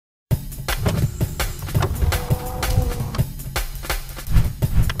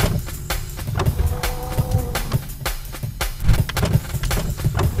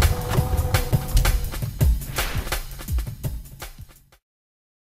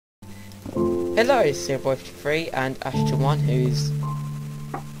Hello, it's Boy53 and Ashyton1, who's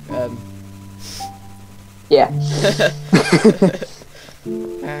Yeah.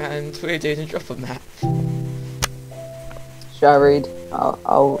 and we're doing a dropper map. Shall I read?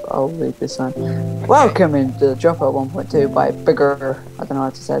 I'll read this one. Okay. Welcome into the Dropper 1.2 by Bigger. I don't know how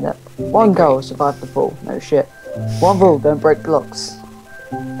to say that. One goal, survive the fall. No shit. One rule, don't break blocks.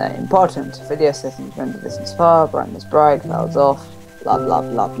 Important. Video settings, render distance far, brightness bright, clouds off, blah blah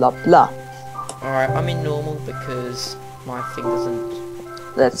blah blah blah. Alright, I'm in normal because my thing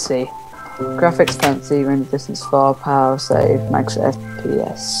doesn't... Let's see. Graphics fancy, render distance far, power save, max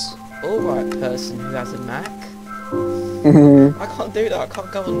FPS. Alright, person who has a Mac. I can't do that, I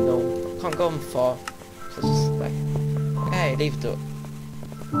can't go on normal. I can't go on far. So just like... Hey, leave the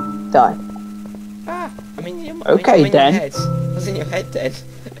door. Die. Ah! I mean, Okay, I'm in then. your head. What's in your head then?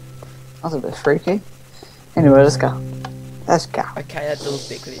 That's a bit freaky. Anyway, let's go. Let's go. Okay, that door's a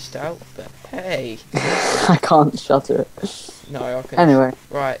bit glitched out, but hey. I can't shutter it. No, I can. Anyway.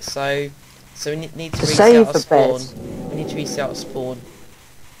 Right, so we need to Save reset our the spawn. We need to reset our spawn.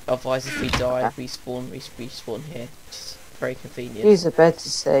 Otherwise, if we die, respawn here. Which is very convenient. Use a bed to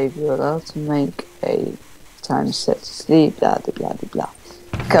save. You're allowed to make a time set to sleep. Blah blah blah blah.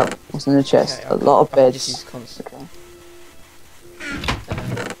 Cool. What's in the chest? Okay, A lot of I can just beds. use constant. Okay.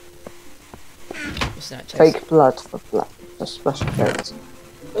 What's in that chest? Fake blood for special effects.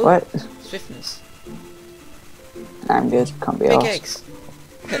 Ooh, What? Swiftness. I'm good. Can't be Big asked.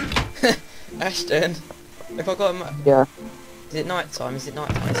 eggs. Ashton, if I got a... Yeah. Is it night time? Is it night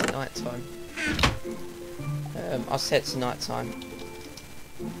time? Is it night time? I'll set it to night time.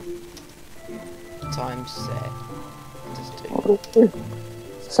 Time set. Just do.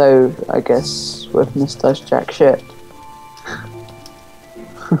 So I guess Swiftness does jack shit.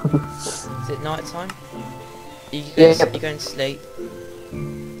 Is it night time? You Yeah. going to sleep?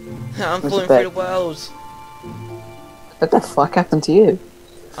 I'm Where's the falling bed? through the world. What the fuck happened to you?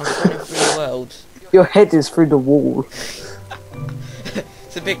 I'm falling through the world. Your head is through the wall.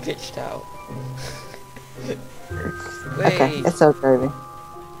 It's a bit glitched out. Okay, Wait. it's okay.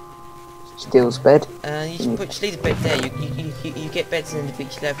 Steel's bed. You should just leave the bed there. You get beds in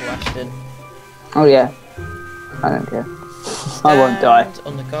each level, Ashton. Oh yeah. I don't care. I won't die. Stand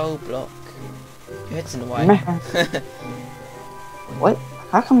on the goal block. Your head's in the way. What?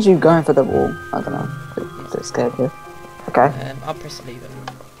 How comes you going for the wall? I don't know. I'm a bit scared here. Okay. I'll press leave it.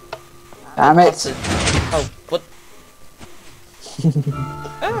 Damn it! Oh, what?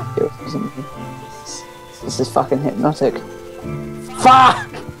 Ah. This is fucking hypnotic. Fuck!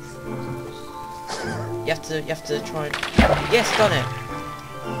 You have to try and... Yes, done it!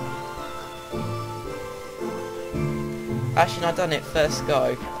 Actually, I done it first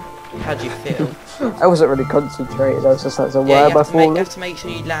go. How do you feel? I wasn't really concentrated, I was just like, so Yeah, where you am I have, to make, you falling? have to make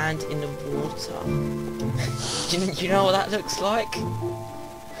sure you land in the water. do you know what that looks like?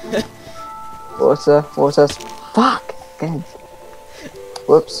 Water. Fuck! Again.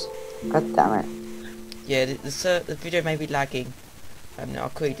 Whoops. God damn it. Yeah, the video may be lagging. I'll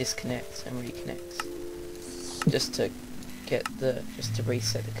quickly disconnect and reconnect. Just to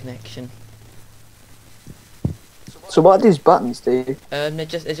reset the connection. So what do these buttons do? They're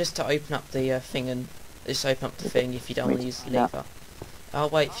just to open up the thing and just open up the thing if you don't want to use the lever. I'll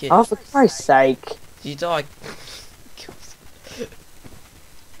wait for you. Oh, for Christ's sake. You die.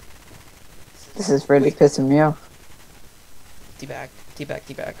 This is really pissing me off. Debag.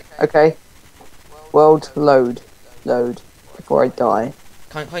 Okay. World load. Before I die.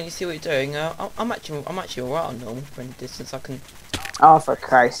 Can't you see what you're doing? I'm actually alright on normal for any distance. I can. Oh, for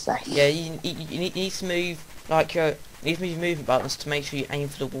Christ's sake. Yeah, you need to move like you need to move your movement buttons to make sure you aim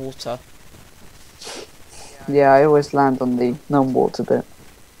for the water. Yeah, I always land on the non-water bit.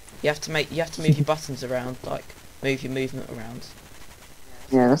 You have to move your buttons around, like move your movement around.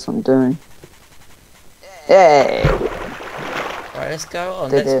 Yeah, that's what I'm doing. Yay! Right, let's go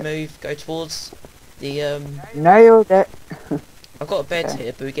on. Did Let's it. move. Go towards the Nailed it. I've got a bed Okay.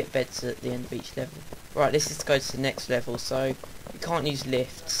 here, but we get beds at the end of each level. Right, this is to go to the next level, so you can't use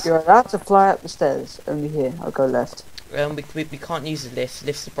lifts. You're allowed to fly up the stairs. Only here. I'll go left. We can't use the lifts.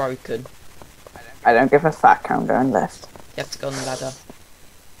 Lifts are broken. I don't give a fuck. I'm going left. You have to go on the ladder.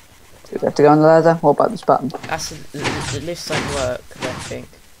 Do we have to go on the ladder? What about this button? That's the lifts don't work, I don't think.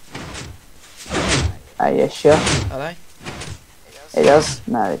 Are you sure? Are they? It does?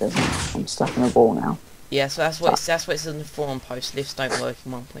 No, it doesn't. I'm stuck in a wall now. Yeah, so that's what it's in the forum post. Lifts don't work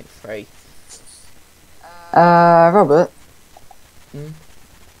in 1.3. Robert. Hmm?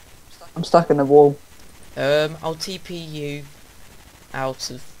 I'm stuck in the wall. I'll TP you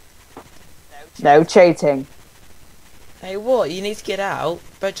out of... No cheating. Hey, what? You need to get out,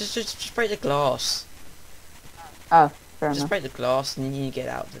 but just break the glass. Oh, fair Just enough. break the glass, and then you get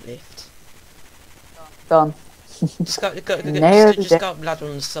out of the lift. Done. Just go Nailed it. just go up the ladder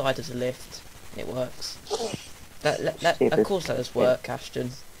on the side of the lift. It works. Of Stupid. course, that does work,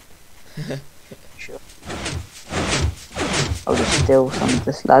 Ashton. Sure. I'll just steal some of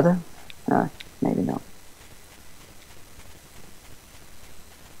this ladder. No, maybe not.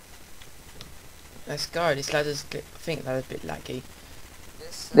 Let's go. This ladder's. I think ladder's a bit laggy.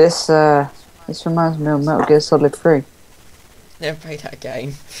 This reminds me of Metal Gear Solid 3. Never played that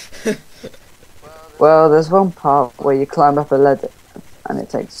game. Well, there's one part where you climb up a ladder, and it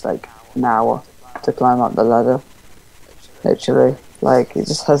takes like an hour to climb up the ladder. Literally, like it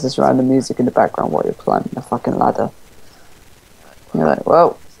just has this random music in the background while you're climbing the fucking ladder. You're like,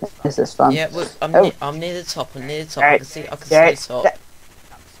 well, this is fun. Yeah, look, I'm near the top. I'm near the top. I can see the top.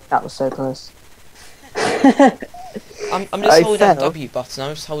 That was so close. I'm just holding down the W button.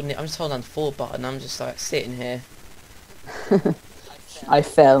 I'm just holding down the 4 button. I'm just like sitting here. I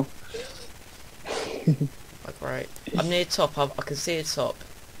fell. Like right. I'm near the top. I can see the top.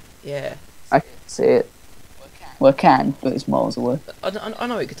 Yeah. I can see it. Well, I can, but it's miles away. I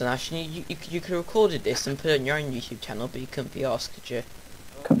know what you could have done, Ashton. You could have recorded this and put it on your own YouTube channel, but you couldn't be asked, could you?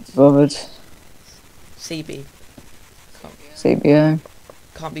 Couldn't be bothered. CB. CBO.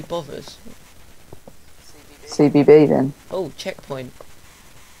 Can't be bothered. CBB then. Oh, checkpoint.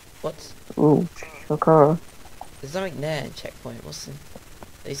 What? Ooh, Shokara. There's nothing there in checkpoint. What's in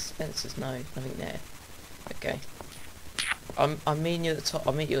these Spencers? No, nothing there. Okay. I'm meeting you at the top.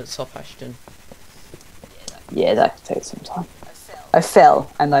 I'll meet you at the top, Ashton. Yeah, that could take some time. I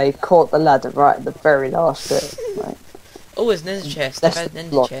fell and I caught the ladder right at the very last bit. Right. Oh, there's an ender chest. That's I've had an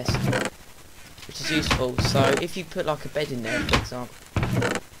ender block. chest, which is useful. So if you put like a bed in there, for example,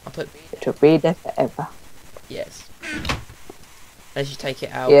 I put It'll be there forever. yes. As you take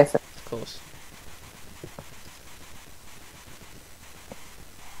it out, Yeah, of course.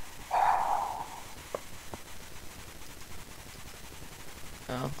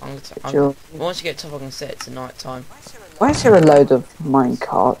 Oh, sure. once you get top, I'm gonna set it to night time. Why is there a load of mine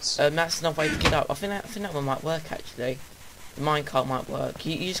carts? That's another way to get up. I think that one might work actually. The minecart might work.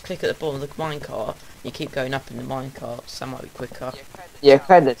 You just click at the bottom of the minecart. You keep going up in the minecart, so that might be quicker. Yeah,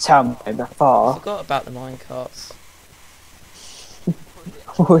 credit tell me I before. forgot about the minecarts.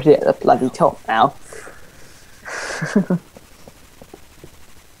 I'm already at the bloody top now.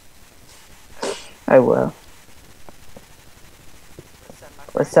 Oh well.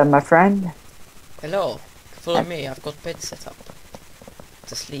 What's up, my friend? Hello, follow me. I've got bed set up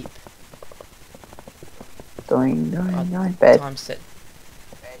to sleep. Doing, bed, Time set.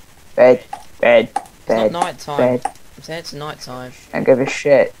 bed, It's bed, not night time. bed. I'm saying it's night time. Don't give a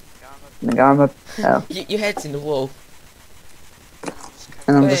shit. I'm oh. Your head's in the wall.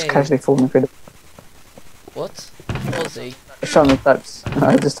 And I'm just Wait. casually falling through the... What? Aussie. Just trying to type.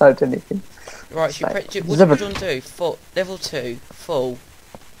 I just typed anything. Right, Like, what do you zipper. want to do? Level 2, full.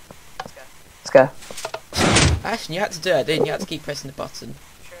 Let's go. Ashton, you had to do it, didn't you? You had to keep pressing the button.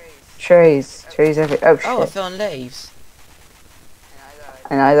 Trees every... Oh shit. Oh, I fell on leaves.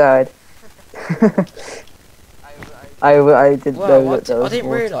 And I died. I didn't Wow, know that there I was didn't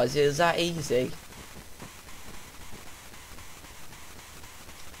water. realise it was that easy.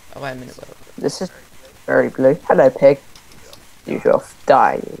 Oh, wait a minute. This is very blue. Hello, pig. You shall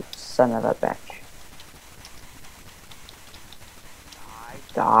die, you son of a bitch.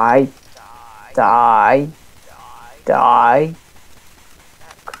 Die. Die. Die.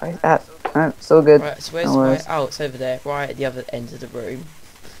 Christ, that. No, it's all good. Right, so where's No worries. oh, it's over there, right at the other end of the room.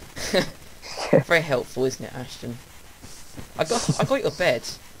 Very helpful, isn't it, Ashton? I got your bed.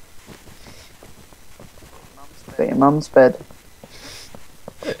 Got your mum's bed.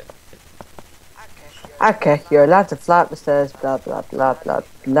 Okay, you're allowed to fly up the stairs, blah blah blah blah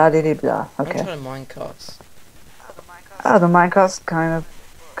blah diddy blah. I'm Okay. trying to minecarts. Oh, the minecarts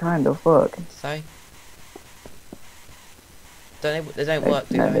kind of work. So they don't work,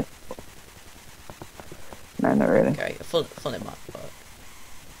 do they? No, not really. Okay, I thought it might work.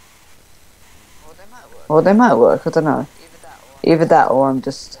 Well, they might work. I don't know. Either that, or I'm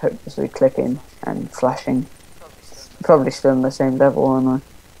just hopelessly clicking and flashing. Probably still on the same level, aren't I?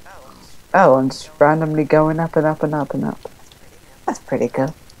 Oh, I'm just randomly going up and up and up and up. That's pretty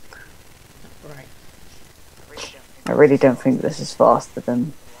good. Right. I really don't think this is faster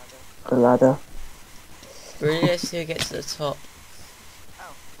than the ladder. Really, let's see who gets to the top.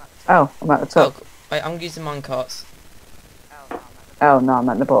 Oh, I'm at the top. Oh, wait, I'm using minecarts. Oh, no, I'm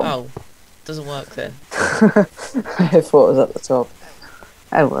at the bottom. Oh, doesn't work then. I thought it was at the top.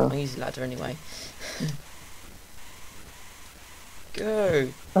 Oh well. I'll use the ladder anyway. go.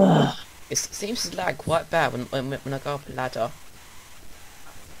 Ugh, It seems to lag quite bad when I go up a ladder.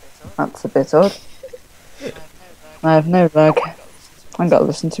 that's a bit odd. I have no lag. I gotta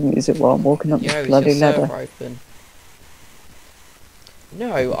listen to music while I'm walking up Yo, this is your bloody server ladder. open?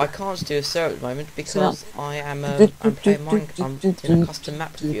 No, I can't do a server at the moment because I am I'm playing I'm doing a custom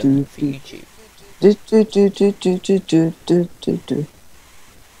map review for YouTube.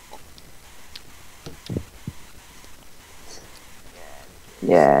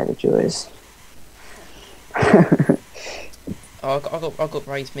 Yeah, the joys. I got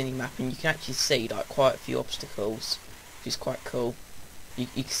Ray's mini map, and you can actually see like quite a few obstacles, which is quite cool. You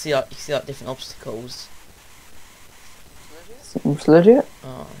can see like different obstacles. Seems legit.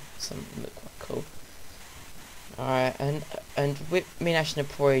 Oh, some of them look quite cool. Alright, and with me and Ashyton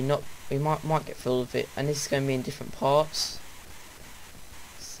probably not, we might get full of it, and this is going to be in different parts.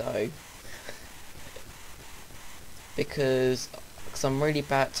 So, because I'm really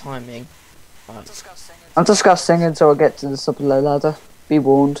bad at timing. I'm discussing until I get to the top of the ladder. Be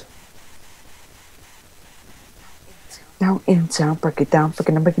warned. Now in town, break it down,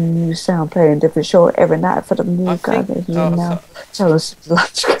 freaking making a new sound, playing different show every night for the new I guy. think- You now, tell us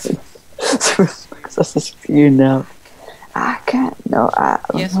lunch. That's just for you now. I can't. No,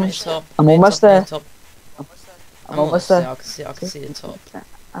 Yes, I'm at the top. I'm at the almost top, I'm there. at the top. I'm almost there. I can see the top.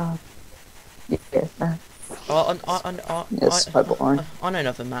 Yeah. Yes, quite boring. I know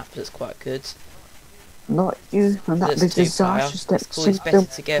another map that's quite good. Not you, and that That's big 2 player. disastrous It's called It's Better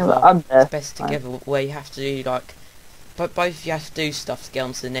Together. I'm there. It's Better Together, where you have to do like, but both of you have to do stuff to get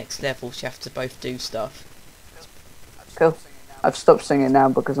on to the next level. So you have to both do stuff. Cool. I've stopped singing now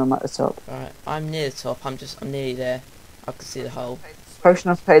because I'm at the top. Alright, I'm near the top. I'm nearly there. I can see the hole.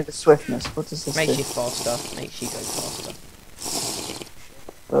 Potion of paid the swiftness. What does this Makes do? you faster. Makes you go faster.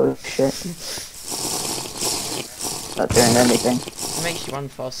 Oh shit. Not doing anything. It makes you run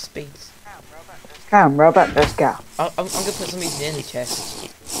fast speeds. Come, Robert, let's go. I'm gonna put some of these in the chest.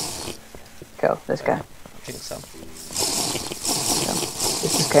 Go, let's go. I'll drink some.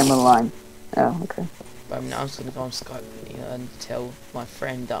 This just came online. Oh, okay. But I mean, I'm just gonna go on Skype and tell my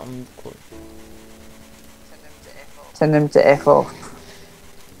friend that I'm recording. Send them to F off.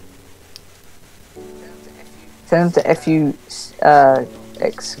 Send them to FU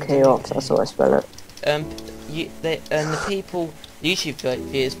XK off. That's how I spell it. The people, the YouTube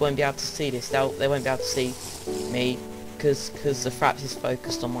viewers won't be able to see this. They won't be able to see me because the fraps is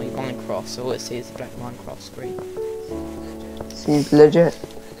focused on my Minecraft, so all it sees is the black Minecraft screen. Seems legit.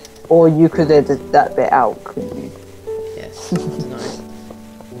 Or you could edit that bit out, couldn't you? Yes. I don't know.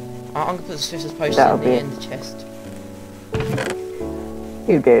 I'm gonna put the Swiftest potion That'll in the chest.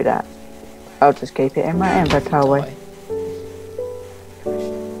 You do that. I'll just keep it in my inventory. Die.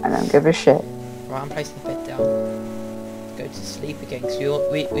 I don't give a shit. Right, I'm placing the bed down. Go to sleep again, because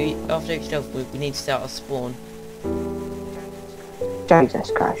we after each level we need to start our spawn.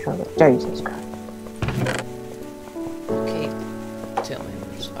 Jesus Christ, Robert. Jesus Christ. Okay. Tell me,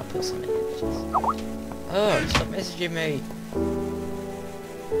 I'll put some images. Oh, stop messaging me.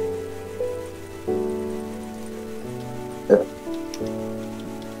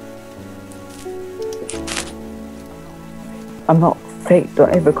 I'm not fake, don't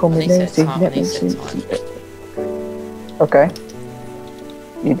ever call me lazy. Let me see. Okay.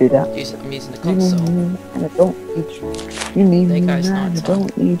 You do that. I'm using the You need console. me, and I don't need you. You need There me, goes and I night don't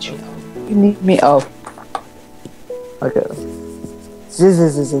time. need you. You need me. Oh. Okay.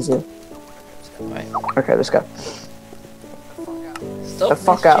 Ziz. Right. Okay, let's go. Stop The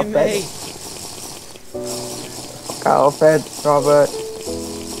fuck out of messaging bed. me. Fuck out of bed, Robert.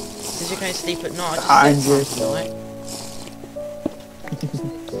 Since you're going to sleep at night, I'm I just just- slept last night.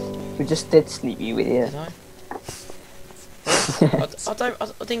 We just did sleep, you idiot. Did I?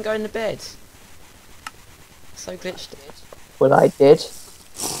 I didn't go in the bed. So glitched. Well, I did.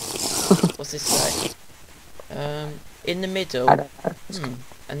 What's this say? In the middle. I don't know.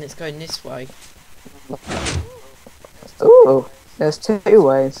 And it's going this way. Ooh, there's 2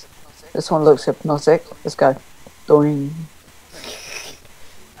 ways. This one looks hypnotic. Let's go. Doing.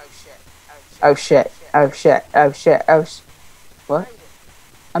 Oh shit. What?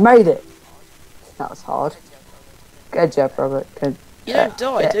 I made it. That was hard. Good job, Robert. Good. You don't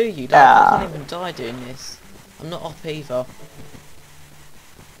die, yeah. do you? Like, I can't even die doing this. I'm not up either.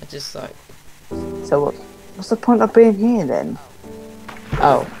 I just like. So what's the point of being here then?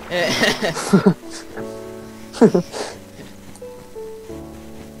 Oh.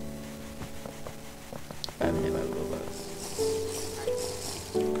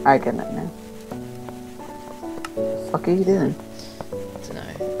 I get it now. What the fuck are you doing? I don't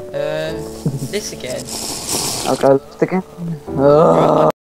know. This again. I'll go left again. Ugh.